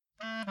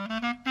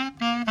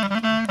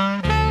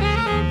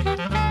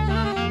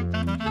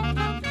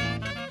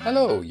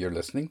Hello, you're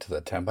listening to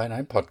the 10 by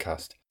 9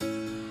 podcast.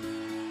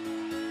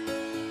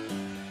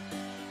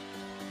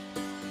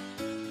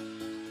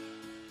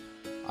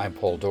 I'm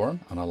Paul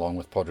Doran, and along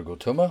with Padraig Ó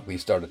Tuama, we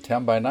started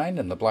 10 by 9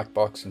 in the Black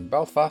Box in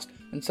Belfast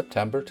in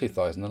September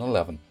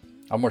 2011,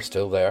 and we're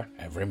still there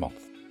every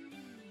month.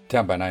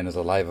 10 by 9 is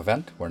a live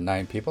event where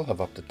 9 people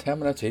have up to 10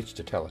 minutes each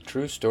to tell a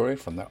true story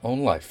from their own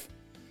life.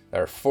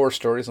 There are 4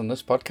 stories on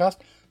this podcast,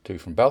 2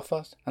 from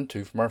Belfast and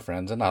 2 from our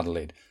friends in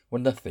Adelaide,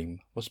 when the theme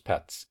was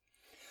pets.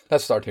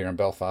 Let's start here in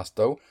Belfast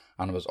though,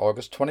 and it was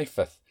August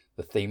 25th.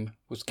 The theme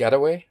was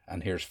Getaway,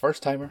 and here's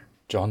first timer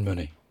John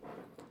Mooney.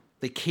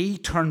 The key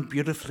turned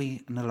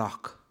beautifully in the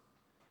lock.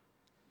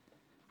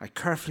 I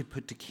carefully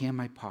put the key in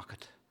my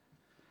pocket.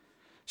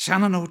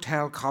 Shannon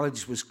Hotel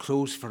College was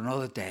closed for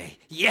another day.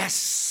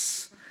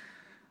 Yes!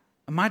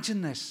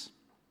 Imagine this.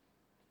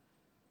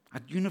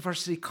 At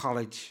University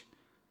College,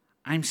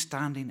 I'm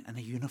standing in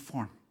a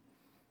uniform,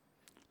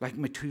 like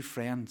my 2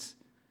 friends.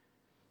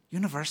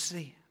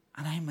 University,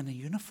 and I'm in a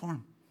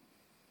uniform.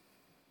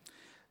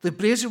 The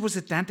blazer was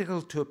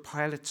identical to a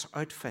pilot's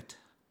outfit.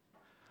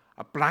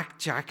 A black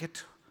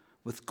jacket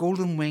with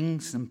golden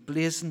wings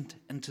emblazoned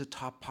into the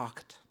top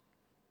pocket.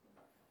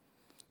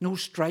 No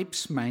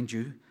stripes, mind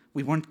you.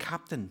 We weren't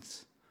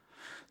captains.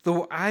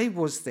 Though I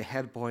was the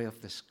head boy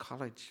of this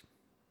college.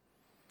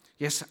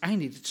 Yes, I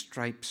needed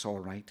stripes, all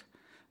right.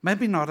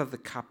 Maybe not of the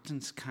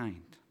captain's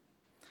kind.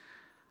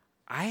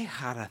 I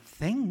had a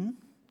thing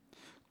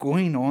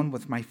going on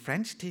with my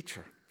French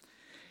teacher.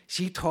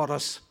 She taught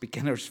us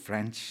beginner's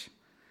French.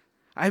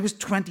 I was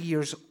 20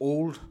 years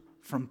old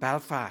from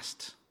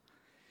Belfast.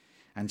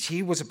 And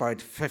she was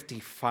about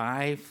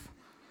 55,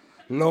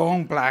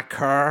 long black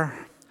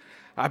hair,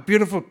 a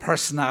beautiful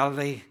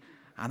personality,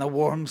 and a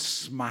warm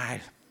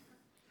smile.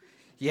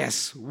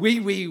 Yes,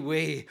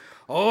 oui,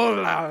 oh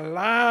la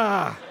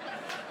la.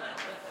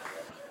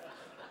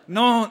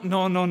 No,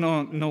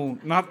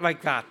 not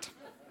like that.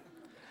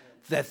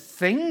 The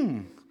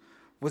thing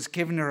was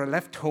giving her a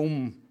lift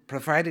home,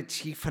 provided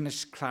she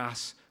finished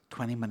class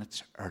 20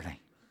 minutes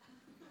early.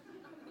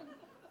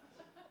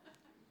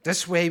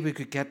 This way we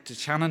could get to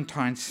Shannon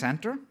Town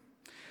Centre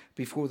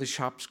before the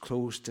shops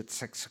closed at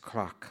 6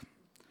 o'clock.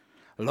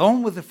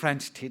 Along with the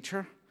French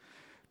teacher,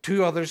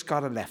 2 others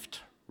got a lift,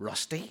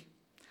 Rusty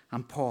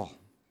and Paul.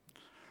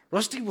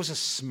 Rusty was a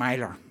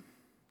smiler,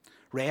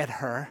 red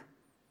hair,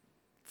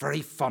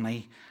 very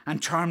funny,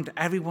 and charmed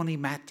everyone he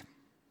met.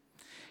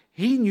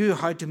 He knew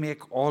how to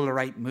make all the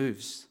right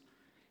moves.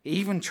 He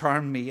even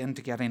charmed me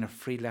into getting a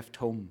free lift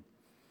home.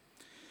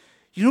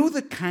 You know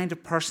the kind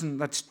of person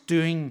that's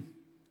doing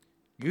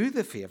you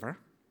the favour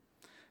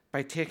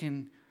by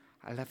taking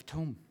a lift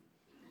home.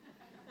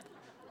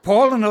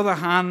 Paul, on the other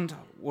hand,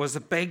 was a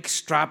big,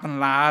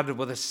 strapping lad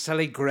with a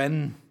silly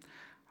grin,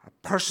 a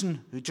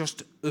person who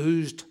just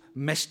oozed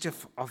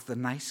mischief of the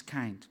nice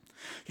kind.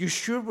 You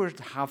sure would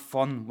have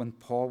fun when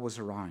Paul was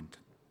around.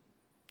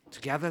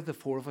 Together, the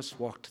 4 of us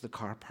walked to the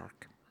car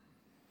park.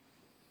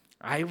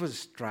 I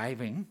was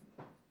driving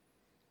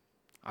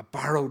a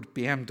borrowed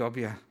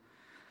BMW,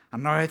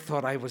 and now I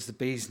thought I was the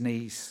bee's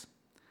knees.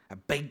 A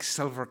big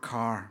silver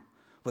car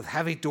with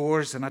heavy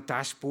doors and a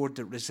dashboard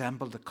that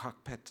resembled a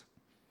cockpit.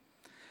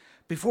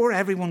 Before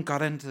everyone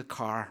got into the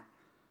car,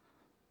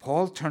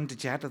 Paul turned the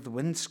jet of the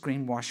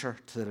windscreen washer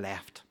to the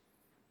left.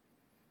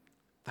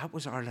 That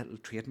was our little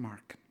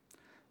trademark.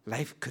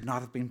 Life could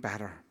not have been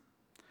better.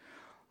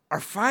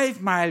 Our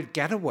 5-mile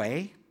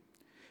getaway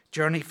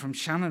journey from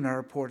Shannon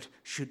Airport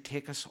should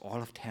take us all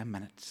of 10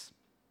 minutes.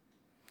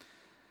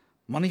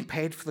 Money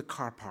paid for the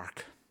car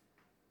park.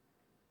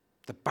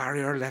 The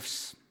barrier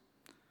lifts.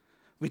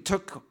 We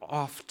took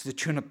off to the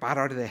tune of Bat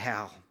Out of the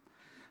Hell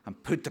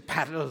and put the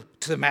pedal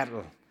to the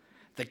metal.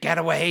 The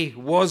getaway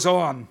was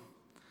on.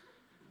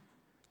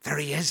 There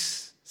he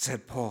is,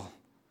 said Paul.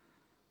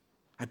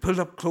 I pulled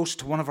up close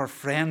to one of our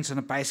friends on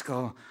a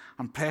bicycle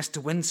and pressed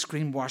the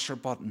windscreen washer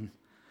button.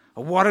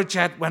 A water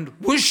jet went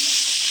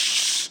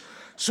whoosh,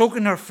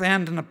 soaking our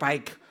friend in a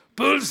bike.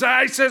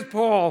 Bullseye, says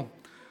Paul.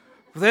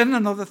 Within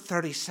another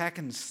 30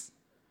 seconds,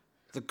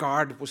 the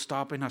guard was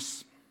stopping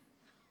us.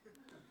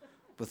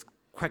 With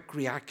quick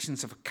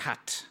reactions of a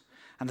cat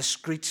and the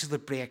screech of the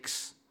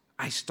brakes,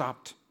 I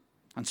stopped,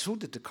 and so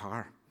did the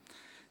car,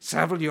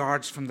 several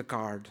yards from the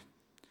guard.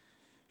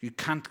 You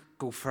can't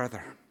go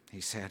further,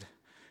 he said.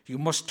 You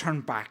must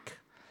turn back.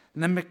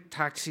 Limerick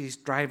taxis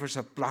drivers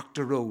have blocked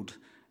the road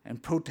in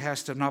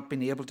protest of not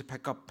being able to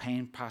pick up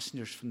paying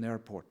passengers from the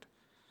airport.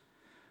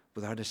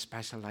 Without a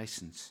special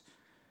license,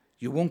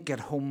 you won't get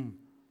home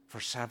for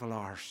several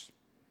hours.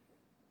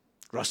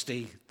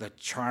 Rusty, the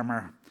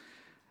charmer,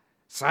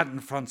 sat in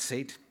the front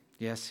seat.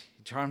 Yes,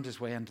 he charmed his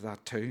way into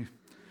that too.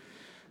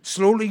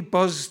 Slowly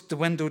buzzed the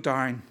window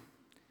down.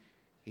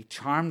 He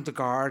charmed the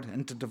guard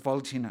into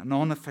divulging an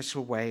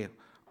unofficial way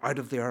out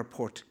of the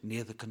airport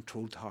near the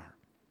control tower.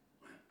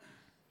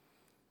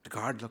 The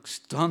guard looked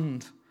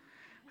stunned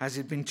as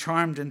he'd been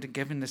charmed into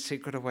giving the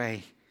secret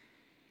away.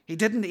 He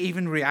didn't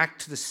even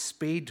react to the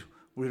speed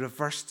we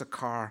reversed the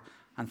car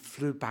and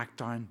flew back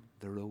down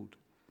the road.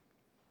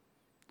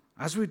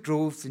 As we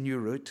drove the new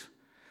route,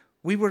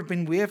 we were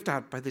being waved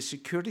at by the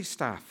security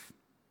staff.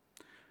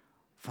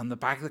 From the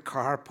back of the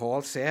car,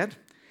 Paul said,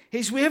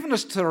 "He's waving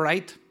us to the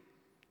right."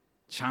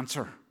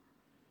 Chancer.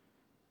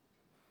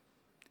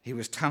 He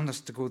was telling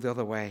us to go the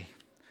other way.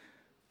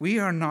 We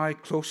are now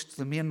close to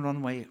the main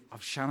runway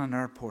of Shannon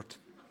Airport.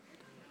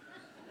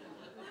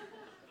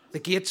 The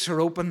gates are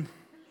open.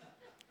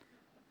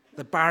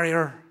 The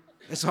barrier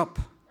is up.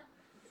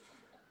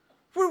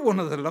 We're one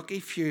of the lucky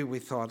few, we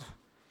thought.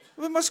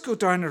 We must go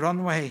down the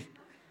runway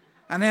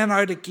and then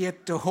out a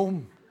gate to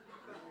home.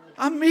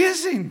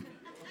 Amazing!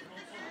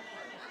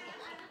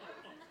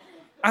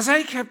 As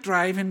I kept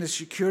driving, the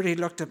security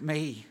looked at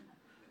me,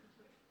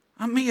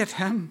 and me at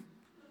him,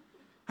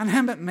 and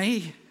him at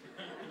me,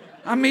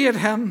 and me at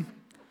him.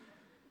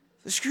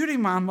 The security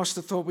man must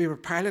have thought we were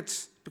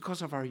pilots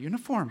because of our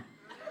uniform,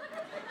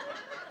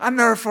 and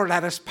therefore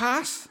let us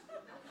pass.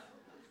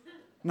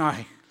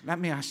 Now, let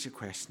me ask you a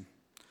question.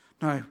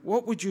 Now,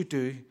 what would you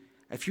do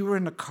if you were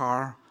in a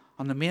car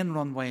on the main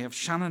runway of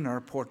Shannon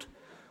Airport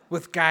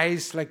with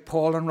guys like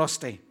Paul and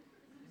Rusty?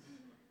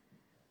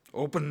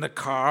 Open the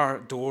car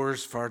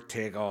doors for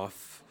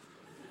takeoff.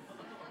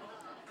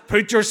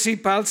 Put your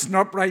seatbelts in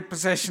upright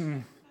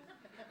position.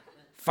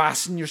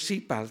 Fasten your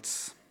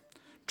seatbelts.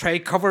 Tray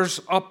covers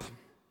up.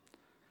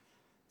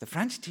 The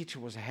French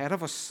teacher was ahead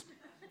of us.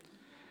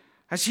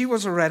 As she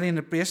was already in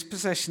a brace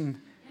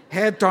position,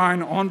 head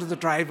down onto the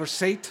driver's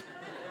seat.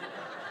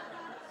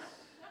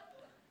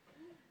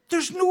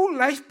 "There's no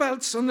life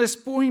belts on this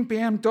Boeing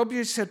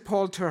BMW," said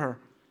Paul to her.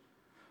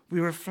 We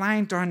were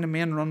flying down the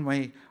main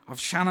runway of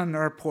Shannon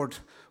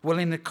Airport,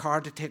 willing the car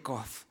to take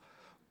off.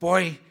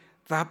 Boy,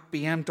 that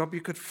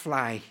BMW could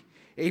fly,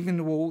 even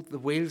though the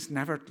wheels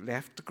never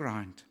left the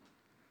ground.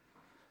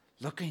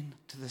 Looking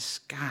to the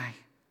sky,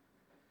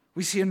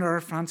 we see an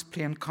Air France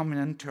plane coming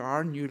into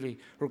our newly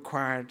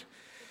required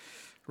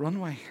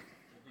runway.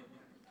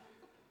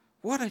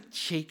 What a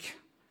cheek.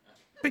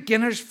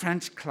 Beginner's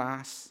French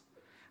class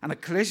and a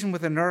collision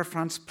with an Air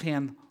France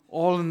plane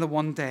all in the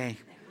one day.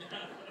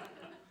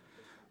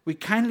 We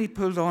kindly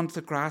pulled onto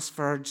the grass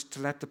verge to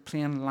let the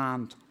plane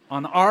land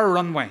on our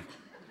runway.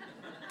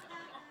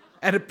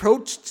 It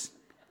approached,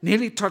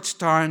 nearly touched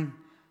down,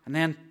 and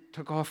then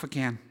took off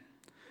again.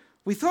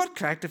 We thought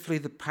collectively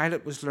the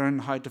pilot was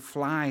learning how to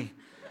fly,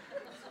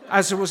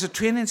 as there was a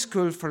training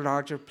school for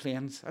larger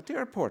planes at the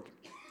airport.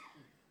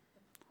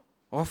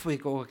 Off we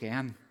go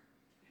again.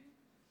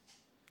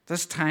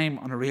 This time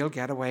on a real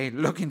getaway,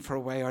 looking for a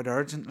way out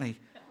urgently.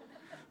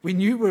 We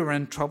knew we were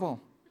in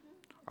trouble.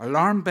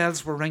 Alarm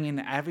bells were ringing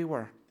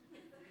everywhere.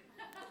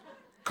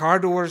 Car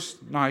doors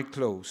now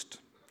closed.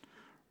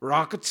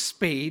 Rocket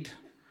speed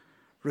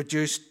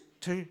reduced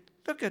to,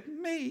 look at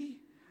me,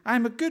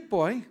 I'm a good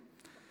boy.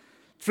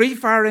 3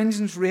 fire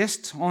engines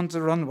raced onto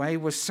the runway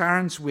with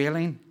sirens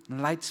wailing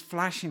and lights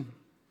flashing.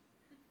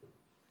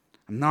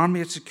 An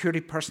army of security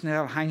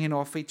personnel hanging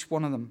off each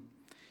one of them.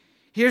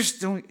 Here's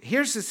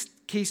the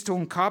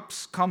Keystone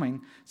Cops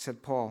coming,"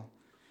 said Paul.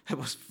 It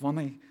was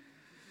funny,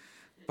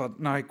 but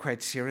now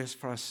quite serious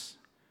for us.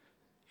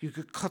 You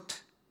could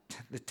cut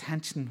the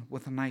tension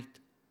with a knife.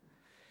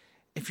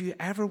 If you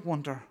ever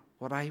wonder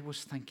what I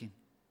was thinking,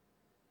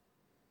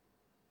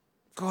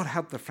 God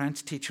help the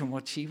French teacher and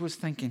what she was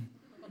thinking.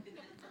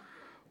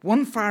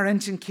 One fire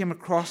engine came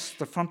across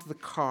the front of the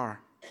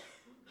car,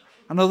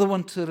 another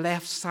one to the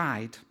left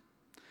side,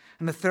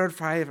 and the third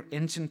fire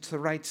engine to the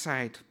right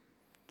side.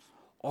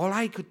 All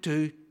I could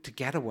do to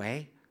get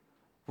away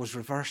was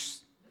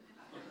reverse.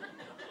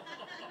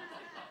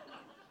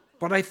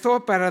 But I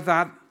thought better of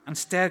that,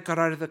 instead got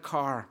out of the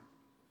car.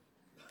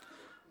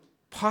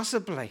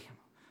 Possibly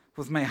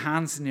with my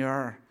hands in the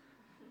air.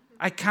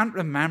 I can't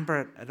remember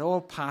it. It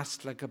all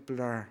passed like a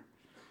blur.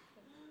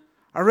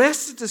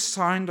 Arrested the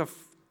sound of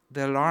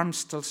the alarm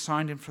still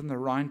sounding from the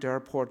round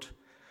airport,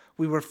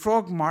 we were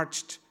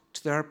frog-marched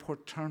to the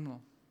airport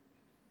terminal.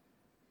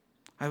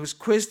 I was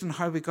quizzed on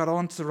how we got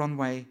onto the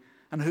runway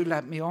and who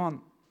let me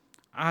on,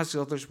 as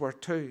the others were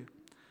too.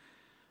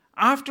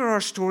 After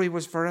our story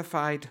was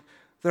verified,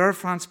 the Air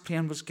France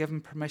plane was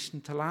given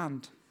permission to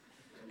land.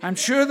 I'm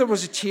sure there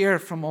was a cheer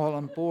from all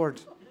on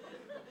board.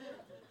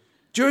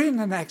 During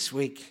the next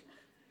week,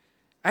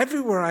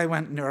 everywhere I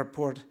went in the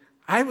airport,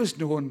 I was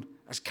known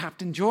as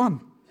Captain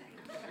John.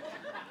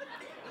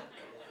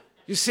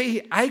 You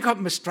see, I got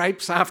my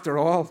stripes after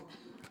all.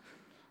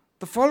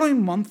 The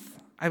following month,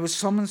 I was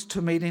summoned to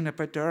a meeting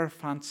about the Air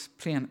France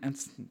plane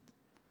incident.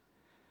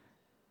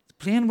 The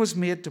plane was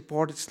made to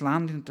board its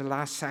landing at the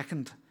last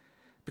second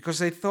because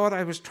they thought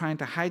I was trying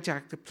to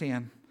hijack the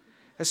plane,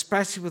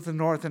 especially with the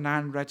Northern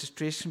Ireland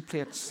registration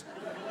plates.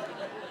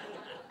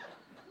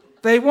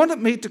 They wanted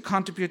me to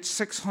contribute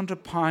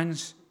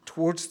 £600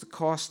 towards the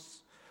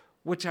costs,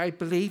 which I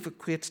believe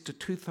equates to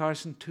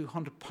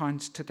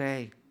 £2,200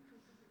 today.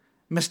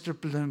 Mr.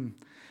 Bloom,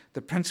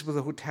 the principal of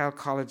the Hotel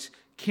College,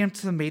 came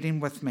to the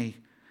meeting with me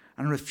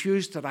and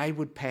refused that I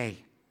would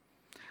pay.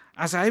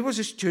 As I was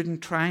a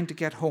student trying to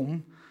get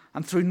home,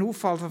 and through no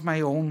fault of my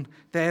own,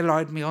 they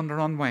allowed me on the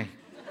runway.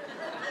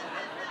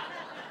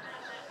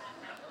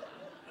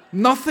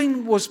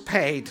 Nothing was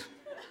paid.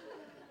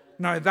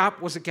 Now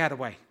that was a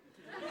getaway.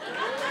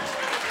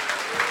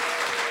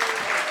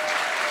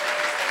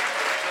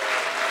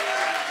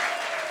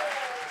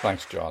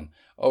 Thanks, John.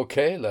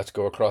 OK, let's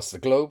go across the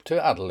globe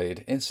to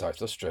Adelaide in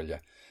South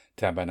Australia.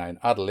 10 by 9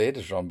 Adelaide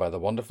is run by the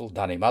wonderful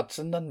Danny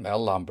Madsen and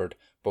Mel Lambert,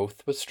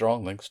 both with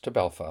strong links to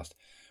Belfast.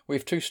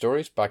 We've 2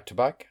 stories back to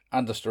back,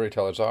 and the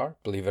storytellers are,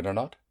 believe it or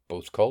not,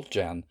 both called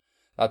Jen.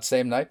 That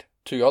same night,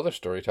 2 other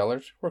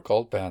storytellers were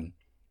called Ben.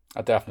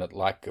 A definite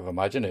lack of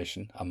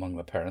imagination among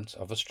the parents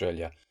of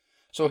Australia.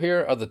 So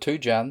here are the 2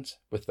 Jens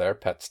with their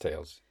pets'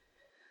 tales.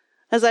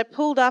 As I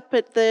pulled up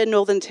at the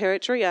Northern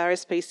Territory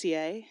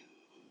RSPCA,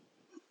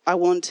 I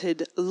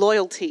wanted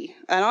loyalty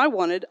and I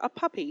wanted a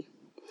puppy.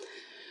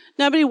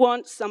 Nobody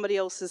wants somebody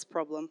else's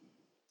problem.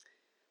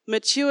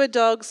 Mature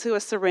dogs who are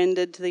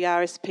surrendered to the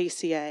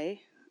RSPCA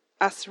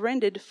are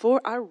surrendered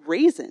for a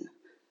reason,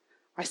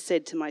 I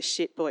said to my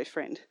shit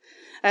boyfriend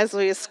as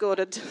we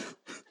escorted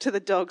to the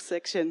dog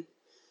section.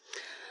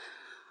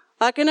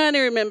 I can only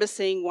remember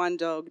seeing one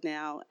dog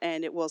now,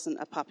 and it wasn't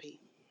a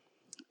puppy.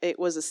 It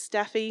was a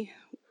staffy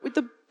with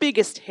the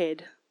biggest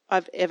head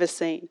I've ever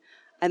seen,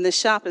 and the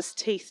sharpest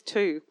teeth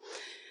too.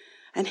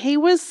 And he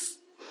was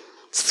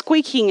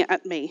squeaking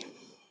at me.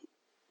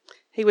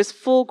 He was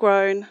full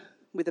grown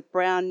with a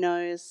brown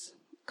nose,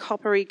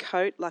 coppery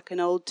coat like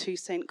an old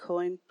 2-cent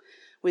coin,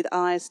 with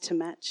eyes to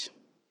match.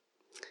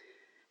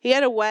 He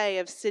had a way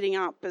of sitting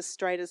up as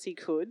straight as he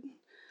could,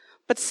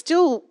 but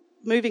still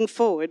moving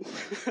forward.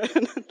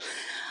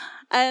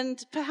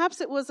 And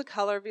perhaps it was the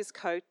colour of his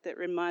coat that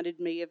reminded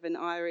me of an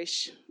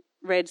Irish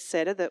red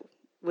setter that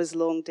was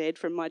long dead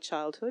from my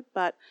childhood,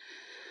 but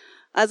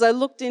as I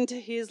looked into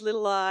his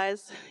little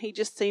eyes, he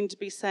just seemed to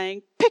be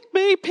saying, pick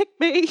me,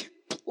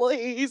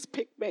 please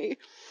pick me.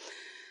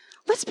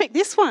 Let's pick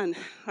this one,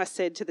 I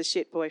said to the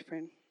shit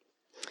boyfriend.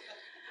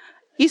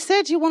 You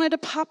said you wanted a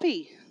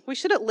puppy. We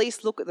should at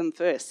least look at them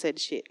first, said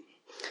shit.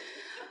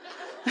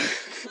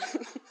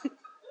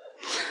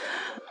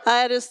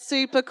 I had a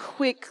super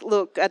quick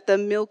look at the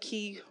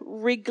milky,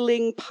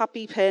 wriggling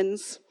puppy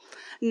pens.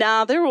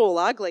 Nah, they're all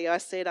ugly, I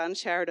said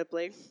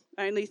uncharitably,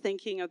 only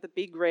thinking of the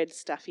big red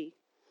stuffy.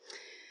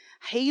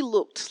 He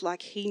looked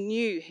like he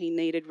knew he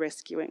needed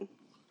rescuing.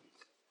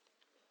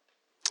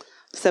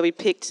 So we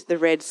picked the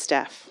red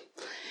staff.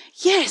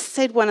 Yes,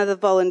 said one of the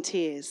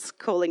volunteers,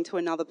 calling to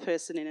another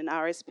person in an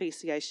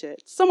RSPCA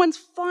shirt. Someone's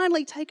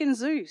finally taken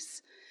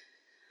Zeus.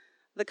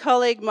 The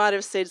colleague might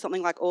have said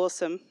something like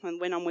awesome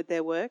and went on with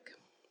their work.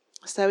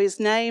 So his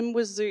name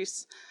was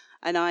Zeus,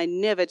 and I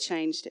never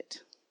changed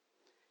it.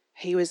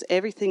 He was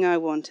everything I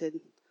wanted.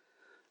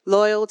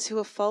 Loyal to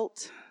a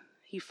fault,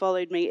 he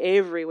followed me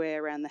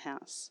everywhere around the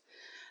house.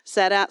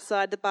 Sat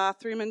outside the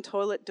bathroom and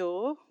toilet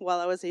door while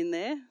I was in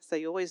there, so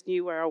you always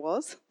knew where I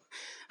was.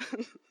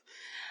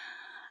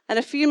 And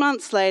a few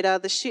months later,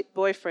 the shit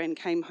boyfriend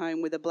came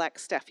home with a black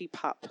staffy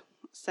pup,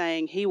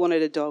 saying he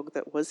wanted a dog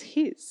that was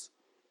his.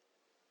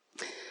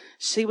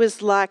 She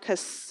was like a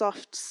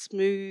soft,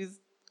 smooth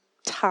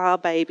tar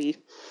baby.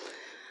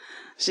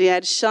 She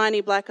had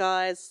shiny black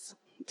eyes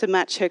to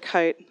match her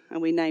coat,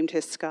 and we named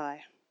her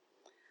Sky.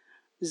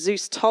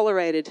 Zeus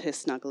tolerated her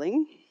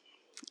snuggling,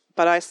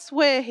 but I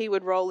swear he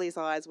would roll his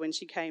eyes when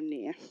she came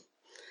near.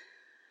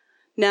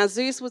 Now,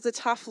 Zeus was a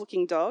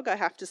tough-looking dog, I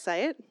have to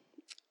say it,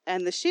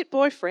 and the shit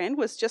boyfriend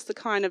was just the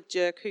kind of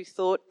jerk who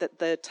thought that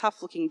the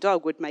tough-looking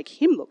dog would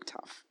make him look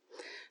tough.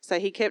 So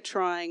he kept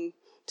trying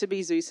to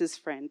be Zeus's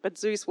friend, but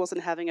Zeus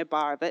wasn't having a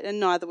bar of it, and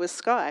neither was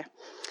Sky.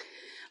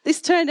 This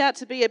turned out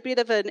to be a bit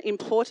of an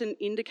important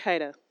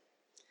indicator.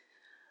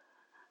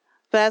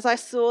 But as I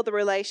saw the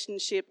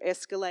relationship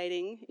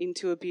escalating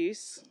into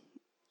abuse,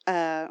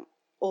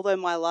 although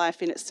my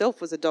life in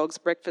itself was a dog's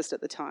breakfast at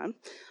the time,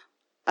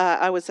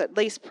 I was at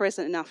least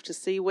present enough to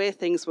see where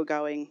things were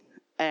going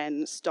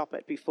and stop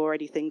it before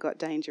anything got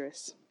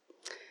dangerous.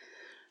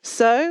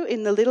 So,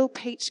 in the little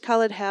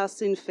peach-coloured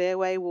house in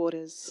Fairway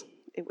Waters,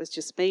 it was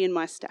just me and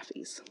my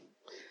staffies.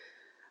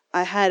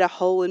 I had a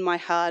hole in my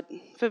heart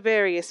for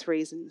various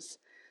reasons,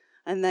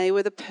 and they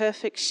were the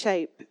perfect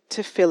shape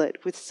to fill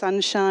it with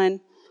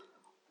sunshine,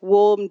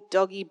 warm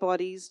doggy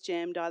bodies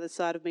jammed either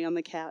side of me on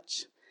the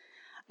couch,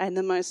 and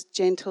the most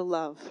gentle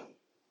love.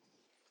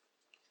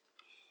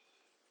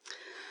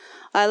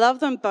 I love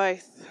them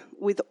both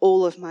with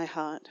all of my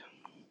heart,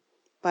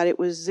 but it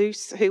was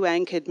Zeus who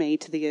anchored me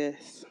to the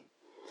earth,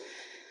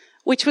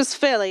 which was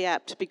fairly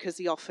apt because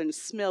he often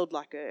smelled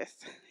like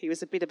earth. He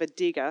was a bit of a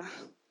digger.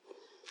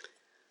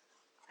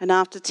 And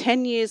after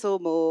 10 years or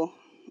more,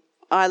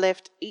 I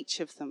left each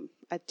of them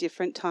at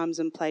different times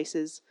and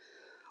places,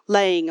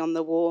 laying on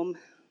the warm,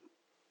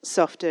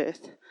 soft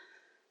earth.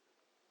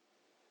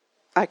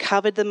 I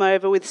covered them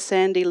over with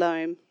sandy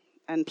loam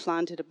and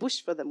planted a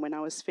bush for them when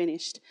I was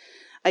finished.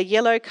 A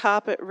yellow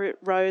carpet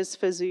rose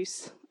for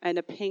Zeus and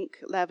a pink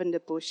lavender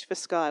bush for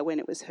Sky when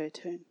it was her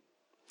turn.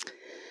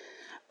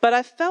 But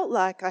I felt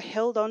like I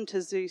held on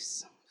to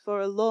Zeus for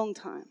a long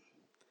time.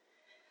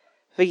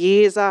 For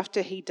years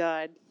after he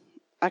died,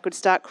 I could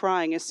start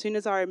crying as soon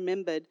as I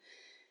remembered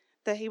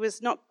that he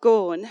was not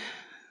gone,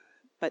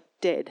 but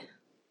dead.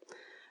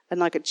 And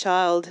like a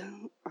child,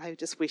 I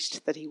just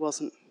wished that he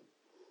wasn't.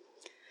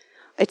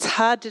 It's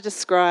hard to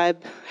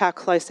describe how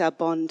close our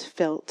bond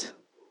felt,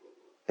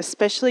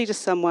 especially to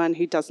someone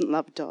who doesn't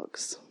love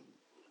dogs.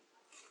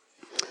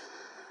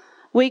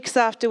 Weeks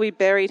after we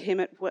buried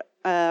him,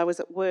 I was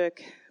at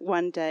work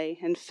one day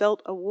and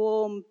felt a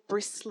warm,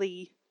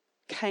 bristly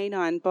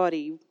canine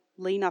body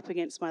lean up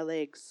against my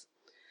legs.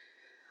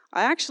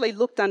 I actually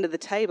looked under the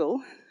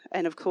table,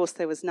 and of course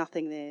there was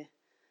nothing there.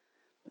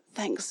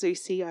 "Thanks,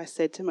 Susie," I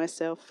said to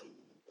myself.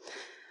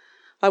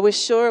 I was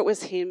sure it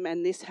was him,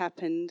 and this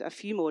happened a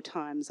few more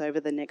times over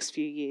the next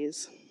few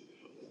years.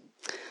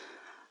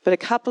 But a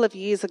couple of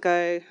years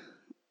ago,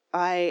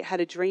 I had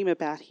a dream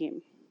about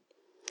him.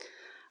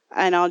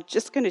 And I'm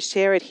just going to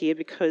share it here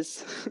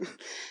because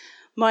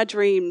my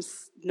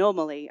dreams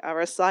normally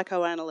are a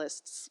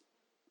psychoanalyst's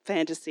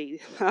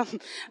fantasy.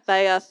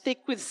 They are thick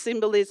with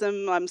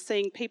symbolism. I'm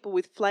seeing people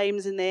with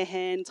flames in their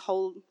hands,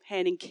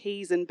 handing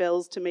keys and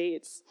bells to me.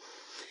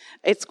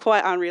 It's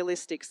quite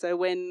unrealistic. So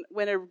when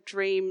a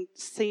dream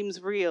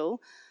seems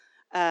real,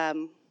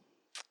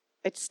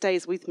 it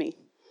stays with me.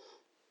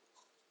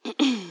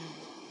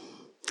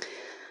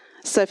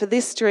 So for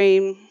this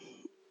dream,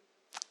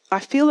 I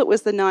feel it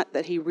was the night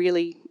that he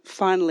really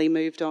finally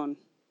moved on,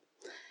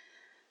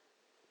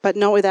 but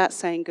not without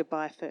saying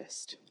goodbye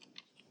first.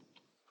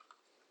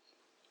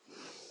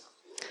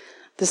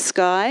 The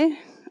sky,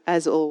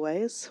 as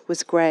always,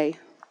 was grey.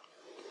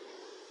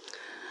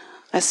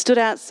 I stood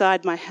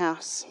outside my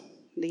house.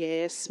 The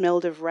air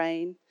smelled of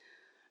rain,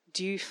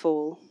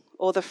 dewfall,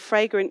 or the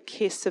fragrant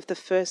kiss of the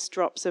first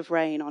drops of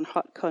rain on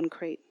hot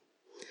concrete.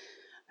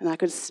 And I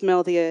could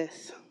smell the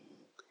earth.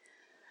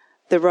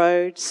 The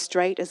road,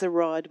 straight as a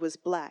rod, was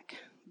black,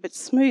 but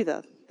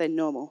smoother than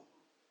normal,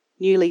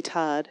 newly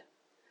tarred.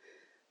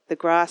 The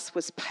grass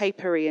was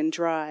papery and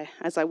dry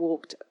as I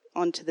walked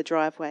onto the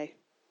driveway.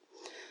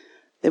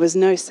 There was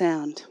no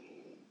sound.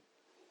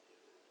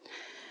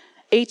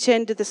 Each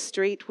end of the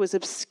street was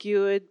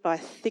obscured by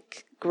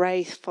thick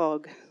grey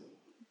fog.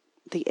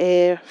 The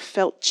air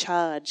felt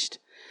charged,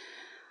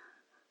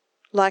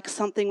 like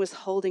something was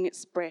holding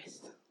its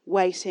breath,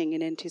 waiting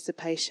in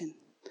anticipation.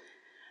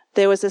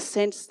 There was a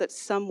sense that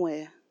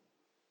somewhere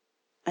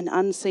an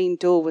unseen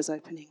door was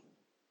opening.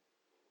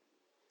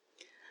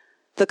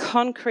 The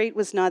concrete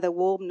was neither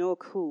warm nor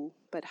cool,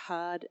 but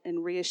hard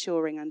and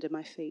reassuring under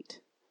my feet.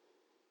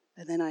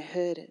 And then I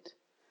heard it.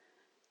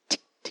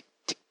 Tick, tick,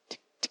 tick,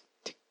 tick, tick, tick,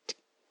 tick.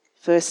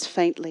 First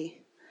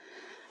faintly,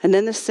 and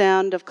then the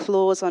sound of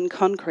claws on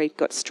concrete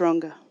got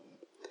stronger.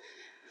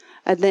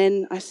 And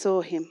then I saw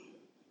him.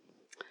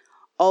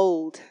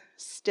 Old,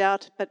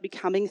 stout but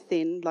becoming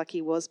thin like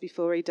he was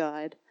before he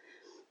died,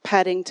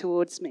 padding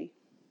towards me.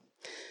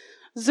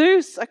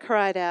 "Zeus!" I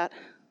cried out,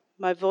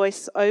 my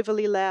voice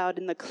overly loud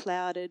in the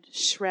clouded,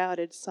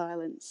 shrouded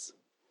silence.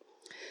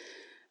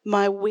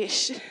 My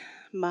wish,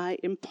 my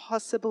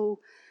impossible,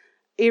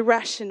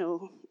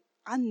 irrational,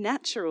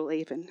 unnatural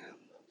even,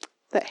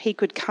 that he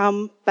could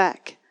come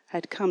back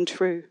had come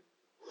true.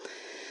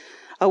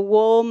 A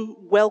warm,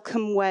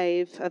 welcome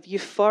wave of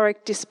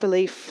euphoric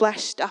disbelief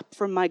flashed up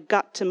from my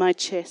gut to my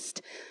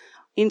chest,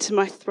 into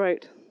my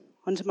throat,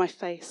 onto my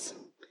face.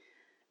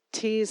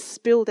 Tears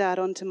spilled out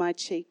onto my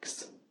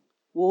cheeks,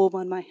 warm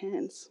on my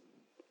hands.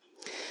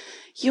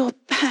 "You're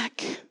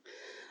back!"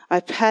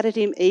 I patted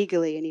him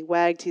eagerly and he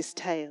wagged his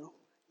tail,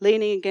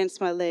 leaning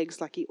against my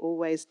legs like he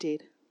always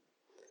did.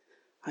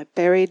 I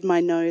buried my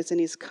nose in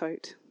his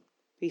coat.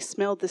 He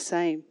smelled the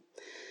same.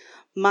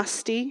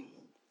 Musty,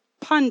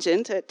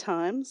 pungent at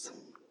times,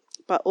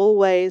 but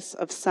always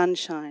of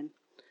sunshine.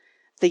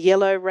 The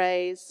yellow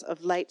rays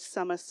of late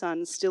summer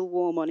sun still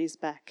warm on his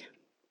back.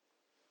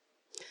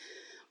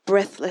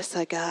 Breathless,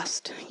 I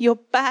gasped, "You're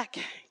back!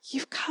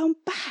 You've come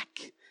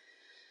back!"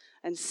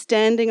 And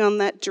standing on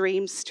that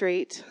dream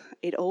street,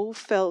 it all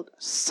felt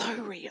so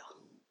real.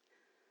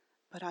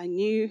 But I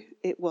knew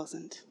it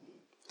wasn't.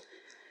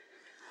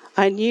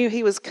 I knew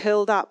he was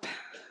curled up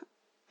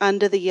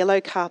under the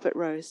yellow carpet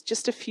rose,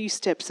 just a few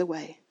steps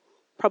away,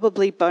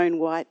 probably bone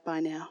white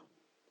by now.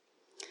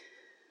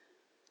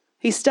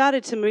 He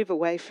started to move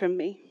away from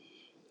me.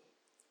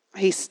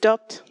 He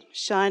stopped,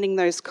 shining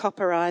those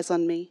copper eyes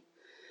on me,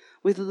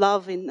 with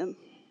love in them,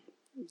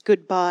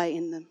 goodbye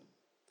in them.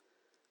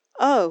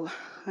 "Oh,"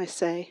 I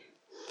say.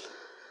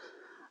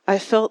 I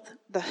felt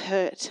the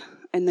hurt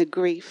and the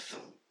grief,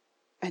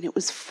 and it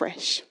was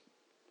fresh.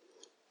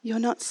 "You're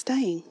not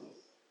staying."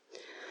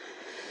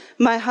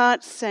 My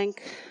heart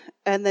sank,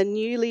 and the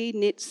newly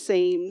knit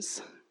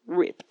seams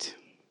ripped.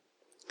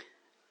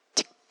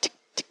 Tick, tick,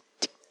 tick, tick,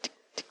 tick, tick,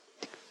 tick,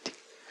 tick.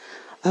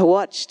 I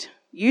watched,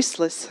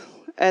 useless,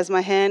 as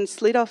my hand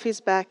slid off his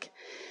back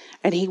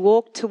and he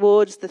walked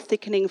towards the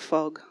thickening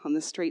fog on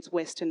the street's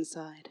western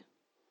side.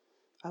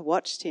 I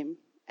watched him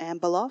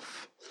amble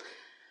off,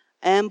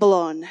 amble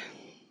on,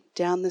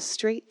 down the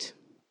street,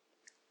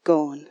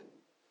 gone.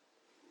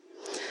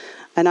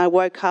 And I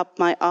woke up,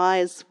 my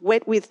eyes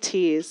wet with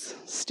tears,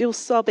 still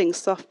sobbing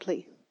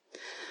softly.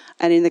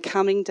 And in the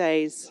coming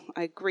days,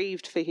 I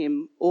grieved for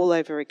him all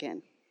over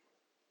again.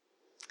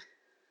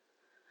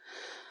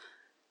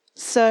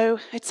 So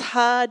it's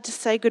hard to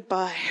say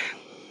goodbye.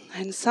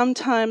 And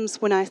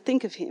sometimes when I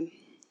think of him,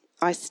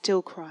 I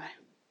still cry.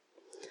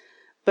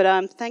 But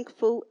I'm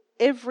thankful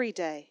every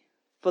day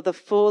for the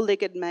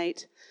four-legged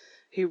mate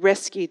who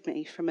rescued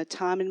me from a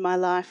time in my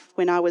life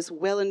when I was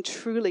well and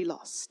truly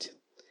lost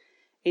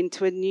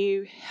into a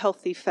new,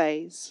 healthy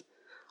phase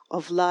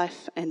of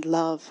life and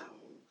love.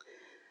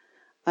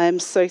 I am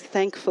so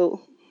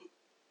thankful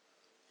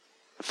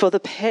for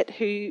the pet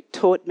who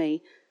taught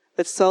me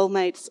that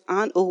soulmates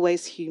aren't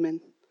always human,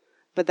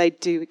 but they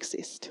do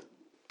exist.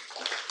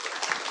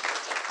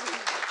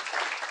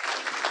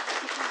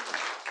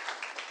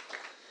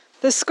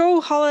 The school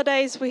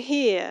holidays were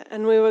here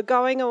and we were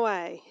going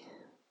away.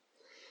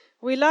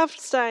 We loved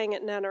staying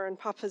at Nana and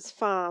Papa's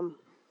farm.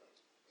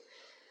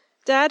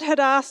 Dad had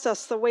asked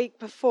us the week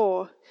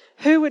before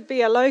who would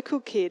be a local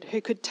kid who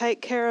could take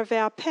care of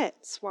our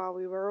pets while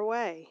we were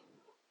away.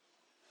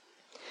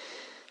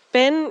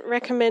 Ben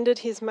recommended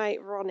his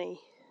mate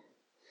Ronnie.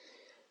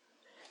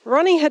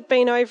 Ronnie had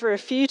been over a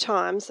few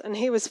times and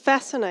he was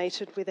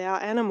fascinated with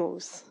our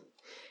animals.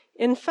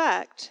 In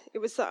fact, it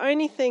was the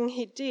only thing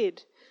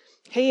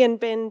he and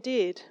Ben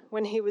did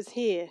when he was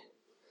here.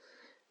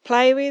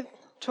 Play with,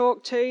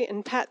 talk to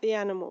and pat the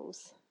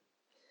animals.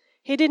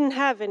 He didn't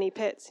have any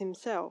pets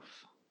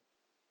himself.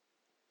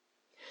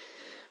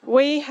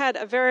 We had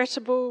a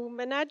veritable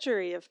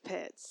menagerie of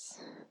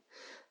pets,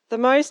 the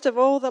most of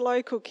all the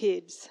local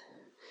kids.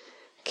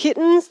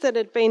 Kittens that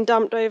had been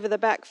dumped over the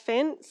back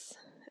fence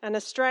and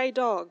a stray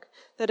dog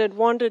that had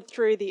wandered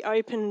through the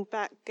open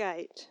back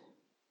gate.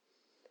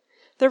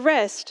 The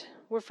rest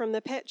were from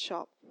the pet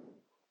shop.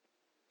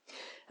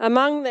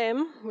 Among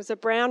them was a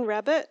brown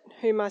rabbit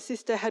who my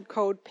sister had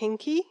called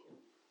Pinky,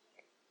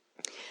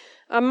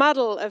 a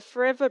muddle of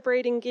forever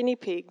breeding guinea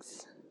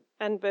pigs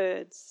and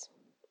birds.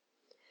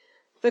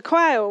 The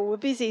quail were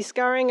busy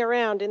scurrying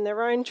around in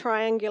their own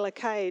triangular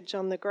cage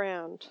on the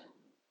ground.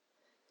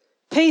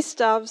 Peace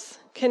doves,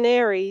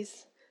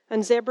 canaries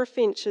and zebra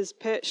finches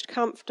perched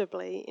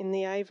comfortably in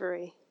the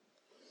aviary.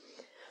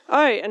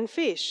 Oh, and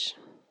fish.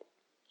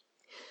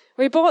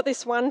 We bought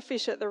this one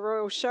fish at the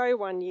Royal Show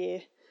one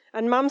year,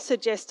 and Mum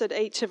suggested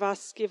each of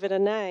us give it a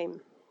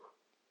name.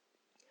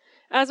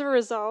 As a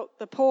result,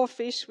 the poor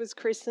fish was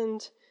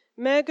christened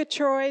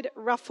Murgatroyd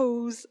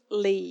Ruffles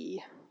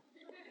Lee.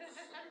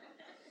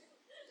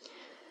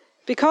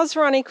 Because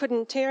Ronnie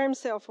couldn't tear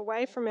himself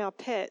away from our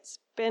pets,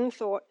 Ben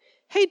thought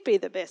he'd be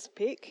the best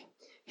pick.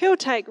 He'll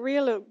take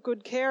real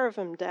good care of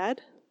them,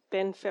 Dad,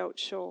 Ben felt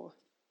sure.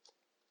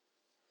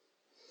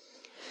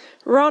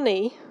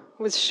 Ronnie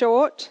was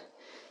short,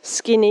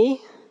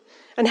 skinny,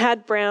 and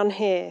had brown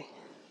hair.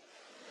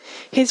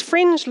 His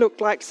fringe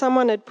looked like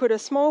someone had put a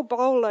small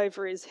bowl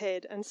over his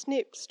head and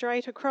snipped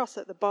straight across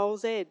at the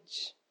bowl's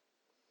edge.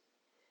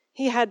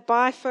 He had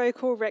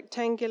bifocal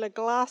rectangular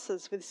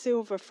glasses with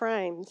silver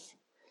frames,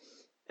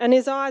 and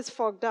his eyes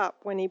fogged up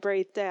when he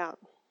breathed out.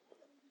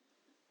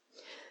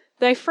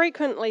 They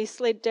frequently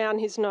slid down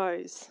his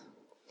nose.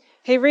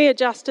 He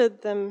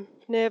readjusted them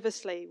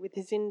nervously with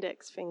his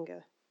index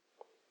finger.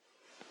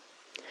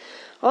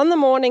 On the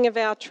morning of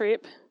our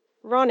trip,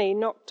 Ronnie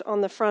knocked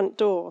on the front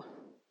door.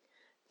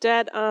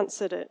 Dad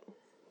answered it.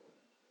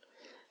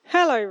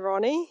 "Hello,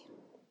 Ronnie."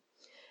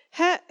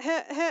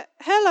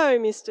 Hello,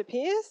 Mr.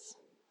 Pearce."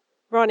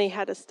 Ronnie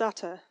had a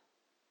stutter.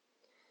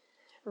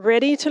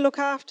 "Ready to look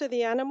after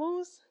the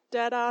animals?"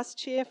 Dad asked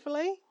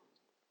cheerfully.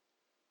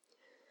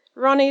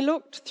 Ronnie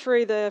looked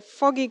through the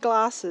foggy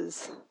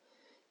glasses.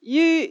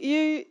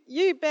 You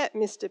bet,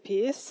 Mr.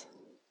 Pearce.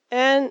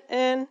 And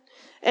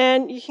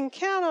you can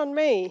count on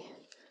me,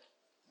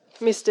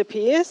 Mr.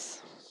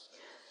 Pearce,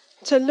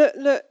 to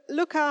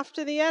look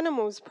after the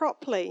animals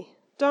properly.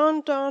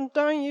 Don't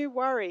you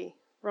worry,"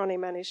 Ronnie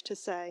managed to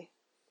say.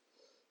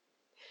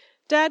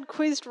 Dad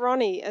quizzed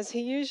Ronnie as he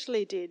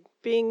usually did,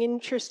 being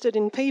interested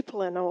in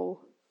people and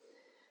all.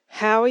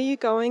 "How are you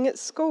going at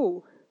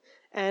school?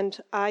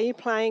 And are you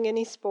playing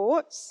any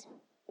sports?"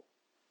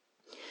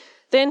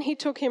 Then he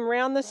took him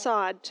round the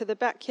side to the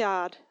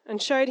backyard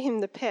and showed him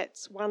the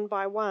pets one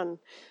by one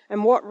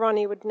and what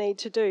Ronnie would need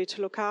to do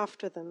to look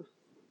after them.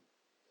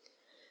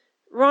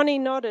 Ronnie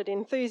nodded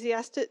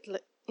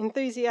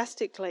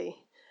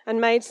enthusiastically and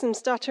made some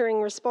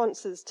stuttering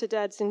responses to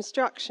Dad's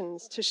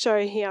instructions to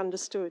show he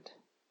understood.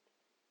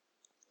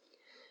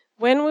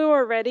 When we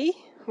were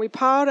ready, we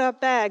piled our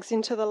bags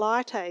into the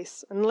light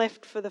ace and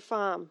left for the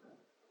farm.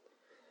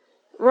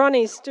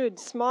 Ronnie stood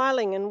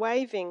smiling and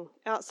waving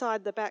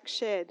outside the back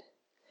shed,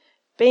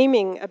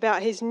 beaming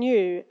about his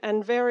new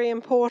and very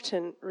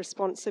important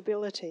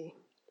responsibility.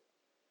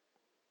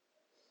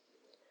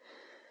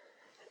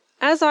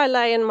 As I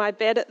lay in my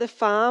bed at the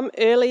farm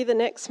early the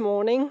next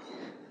morning,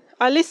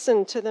 I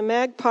listened to the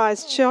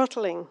magpies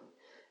chortling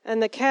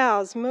and the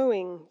cows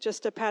mooing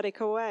just a paddock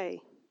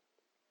away.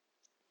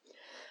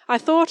 I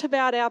thought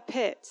about our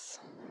pets.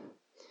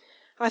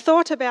 I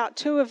thought about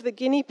two of the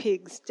guinea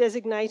pigs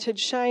designated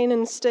Shane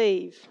and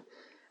Steve,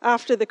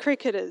 after the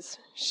cricketers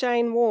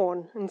Shane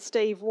Warne and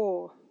Steve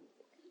Waugh.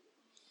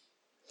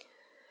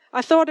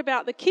 I thought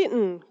about the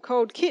kitten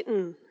called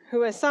Kitten,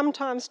 who I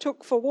sometimes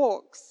took for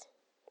walks.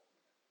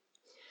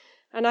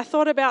 And I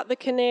thought about the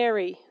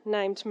canary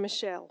named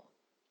Michelle.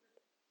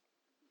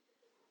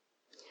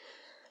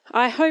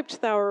 I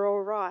hoped they were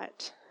all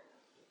right.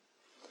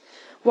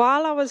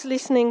 While I was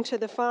listening to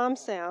the farm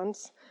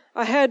sounds,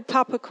 I heard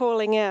Papa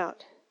calling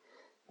out,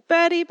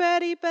 "Birdie,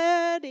 birdie,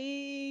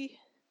 birdie,"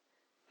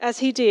 as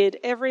he did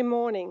every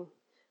morning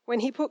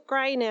when he put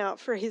grain out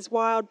for his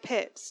wild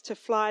pets to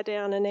fly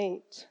down and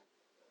eat.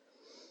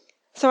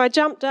 So I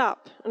jumped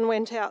up and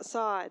went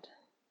outside.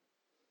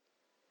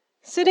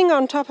 Sitting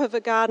on top of a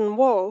garden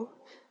wall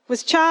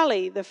was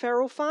Charlie, the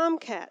feral farm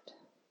cat.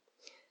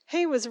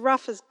 He was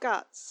rough as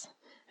guts,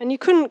 and you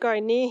couldn't go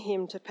near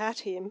him to pat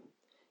him.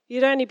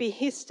 You'd only be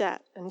hissed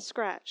at and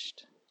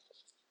scratched.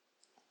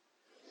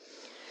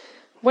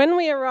 When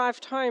we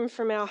arrived home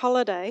from our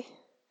holiday,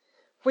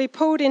 we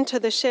pulled into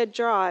the shed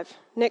drive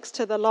next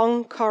to the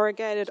long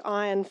corrugated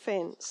iron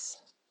fence.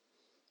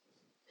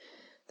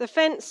 The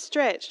fence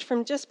stretched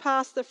from just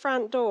past the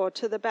front door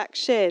to the back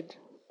shed.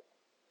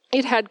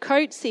 It had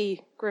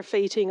Coatsy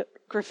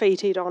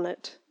graffitied on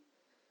it.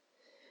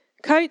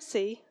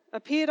 Coatsy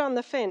appeared on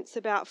the fence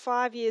about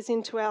 5 years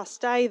into our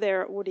stay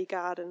there at Woody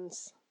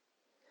Gardens.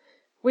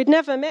 We'd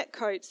never met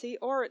Coatsy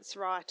or its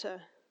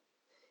writer.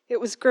 It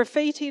was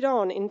graffitied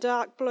on in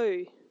dark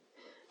blue,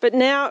 but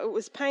now it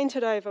was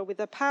painted over with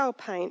a pale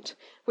paint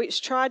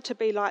which tried to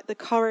be like the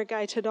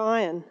corrugated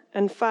iron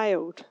and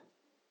failed.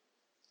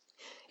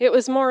 It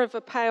was more of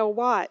a pale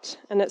white,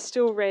 and it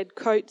still read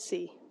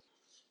Coatsy.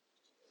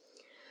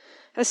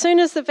 As soon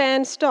as the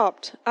van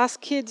stopped, us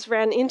kids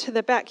ran into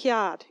the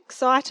backyard,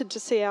 excited to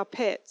see our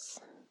pets.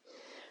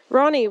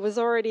 Ronnie was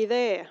already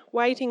there,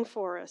 waiting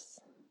for us.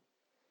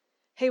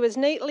 He was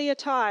neatly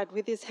attired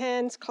with his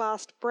hands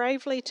clasped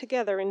bravely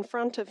together in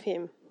front of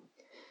him.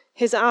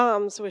 His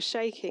arms were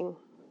shaking.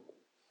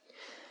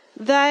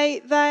 They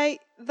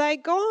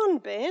gone,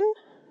 Ben,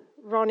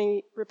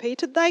 Ronnie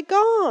repeated. They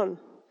gone.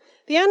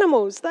 The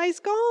animals, they's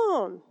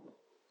gone.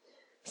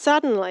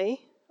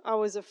 Suddenly, I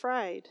was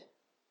afraid.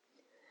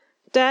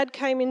 Dad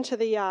came into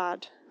the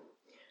yard.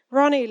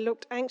 Ronnie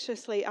looked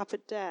anxiously up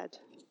at Dad.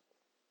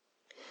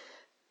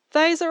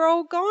 "They's are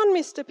all gone,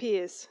 Mr.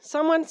 Pearce.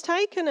 Someone's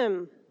taken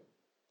 'em."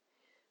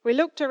 We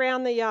looked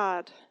around the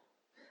yard.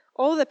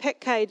 All the pet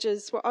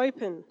cages were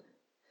open.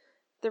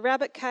 The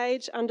rabbit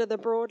cage under the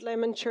broad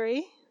lemon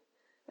tree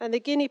and the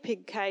guinea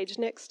pig cage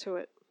next to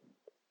it.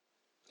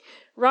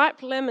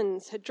 Ripe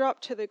lemons had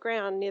dropped to the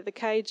ground near the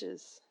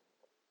cages.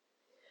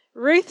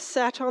 Ruth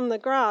sat on the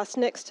grass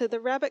next to the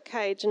rabbit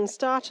cage and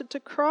started to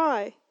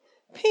cry.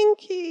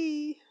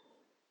 "Pinky!"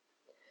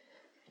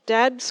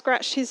 Dad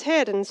scratched his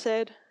head and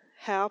said,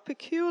 "How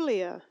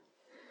peculiar."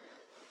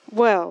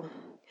 "Well,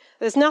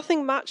 there's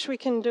nothing much we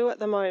can do at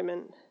the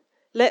moment.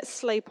 Let's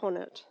sleep on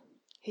it,"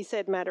 he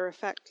said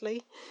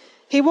matter-of-factly.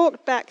 He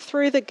walked back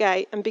through the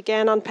gate and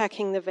began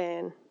unpacking the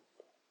van.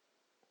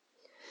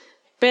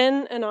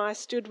 Ben and I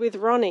stood with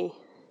Ronnie.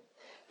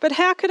 "But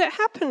how could it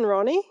happen,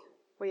 Ronnie?"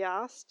 we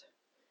asked.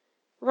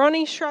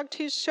 Ronnie shrugged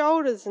his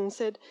shoulders and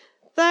said,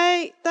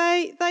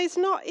 They's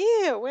not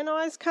here when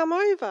I's come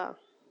over."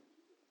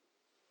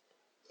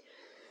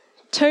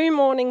 2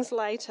 mornings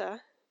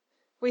later,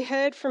 we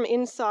heard from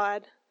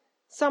inside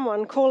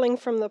someone calling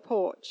from the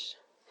porch.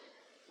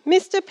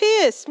 "Mr.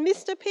 Pearce,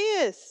 Mr.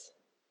 Pearce."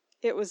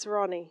 It was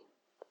Ronnie.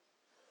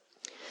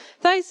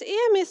 "They's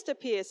here, Mr.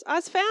 Pearce.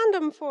 I's found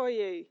 'em for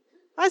you.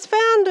 I's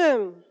found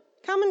 'em.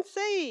 Come and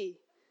see.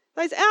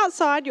 They's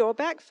outside your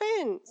back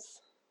fence."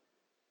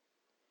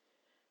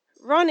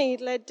 Ronnie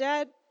led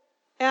Dad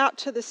out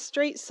to the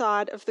street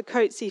side of the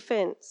Coatsy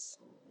fence.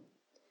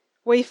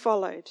 We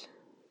followed.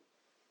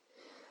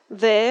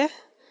 There,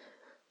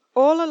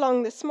 all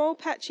along the small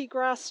patchy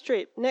grass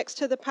strip next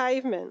to the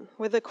pavement,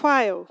 were the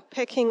quail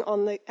pecking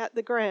at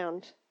the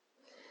ground.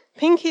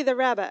 Pinky the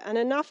rabbit and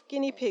enough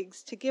guinea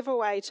pigs to give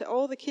away to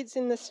all the kids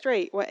in the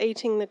street were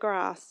eating the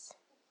grass.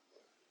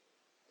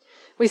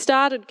 We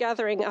started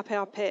gathering up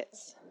our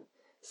pets.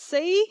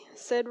 "See,"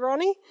 said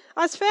Ronnie,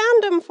 "I's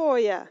found 'em for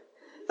you.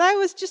 They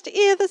was just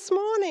here this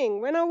morning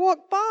when I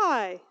walked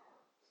by."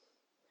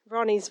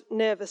 Ronnie's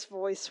nervous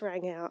voice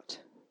rang out.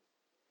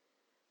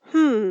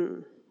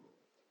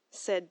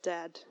 Said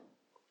Dad.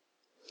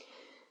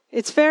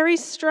 "It's very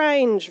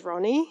strange,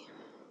 Ronnie."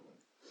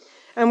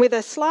 And with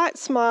a slight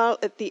smile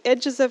at the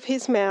edges of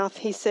his mouth,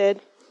 he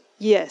said,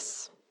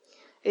 "Yes,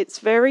 it's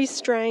very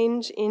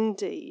strange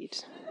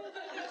indeed."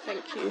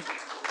 Thank you.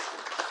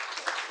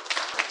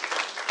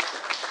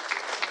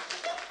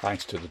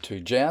 Thanks to the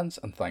two Jens,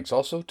 and thanks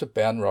also to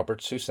Ben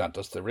Roberts who sent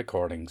us the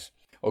recordings.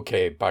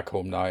 Okay, back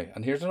home now,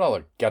 and here's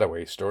another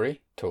getaway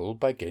story told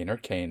by Gaynor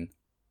Kane.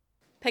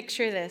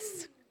 Picture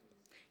this.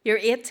 You're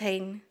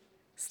 18,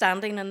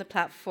 standing on the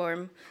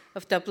platform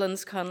of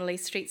Dublin's Connolly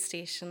Street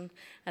Station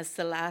as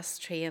the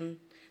last train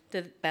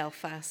to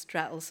Belfast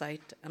rattles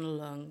out and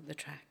along the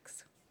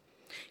tracks.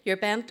 You're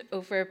bent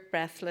over,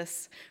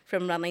 breathless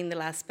from running the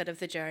last bit of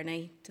the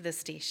journey to the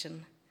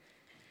station.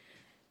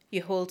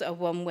 You hold a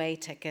one-way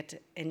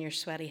ticket in your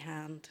sweaty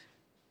hand.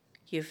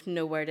 You've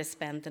nowhere to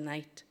spend the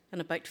night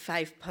and about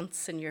 5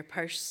 punts in your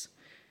purse,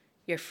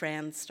 your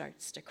friend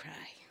starts to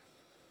cry.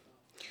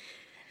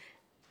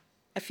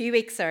 A few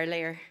weeks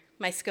earlier,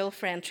 my school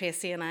friend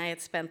Tracy and I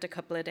had spent a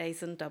couple of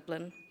days in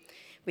Dublin.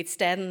 We'd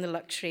stayed in the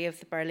luxury of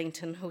the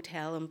Burlington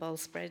Hotel in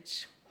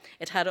Ballsbridge.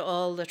 It had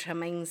all the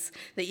trimmings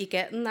that you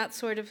get in that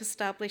sort of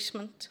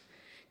establishment: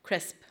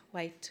 crisp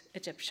white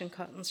Egyptian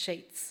cotton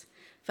sheets,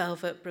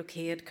 velvet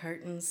brocade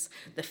curtains,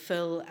 the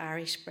full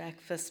Irish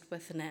breakfast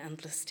with an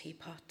endless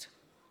teapot.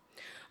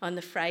 On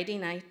the Friday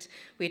night,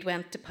 we'd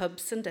went to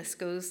pubs and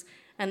discos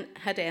and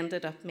had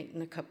ended up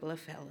meeting a couple of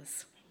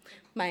fellas.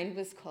 Mine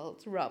was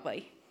called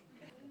Robbie.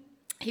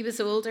 He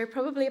was older,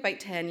 probably about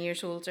 10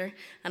 years older,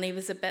 and he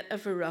was a bit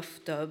of a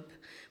rough dub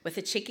with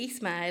a cheeky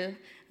smile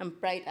and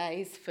bright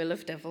eyes full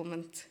of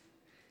devilment.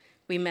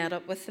 We met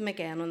up with him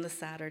again on the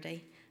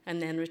Saturday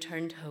and then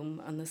returned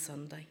home on the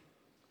Sunday.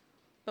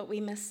 But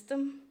we missed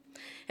them.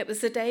 It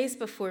was the days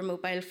before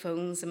mobile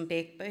phones and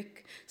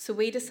Bakebook, so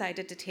we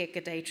decided to take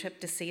a day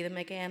trip to see them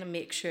again and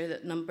make sure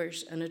that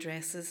numbers and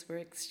addresses were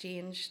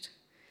exchanged.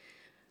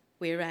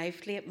 We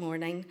arrived late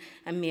morning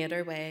and made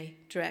our way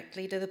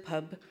directly to the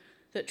pub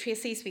that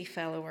Tracy's wee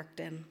fellow worked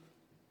in.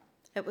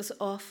 It was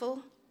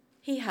awful.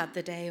 He had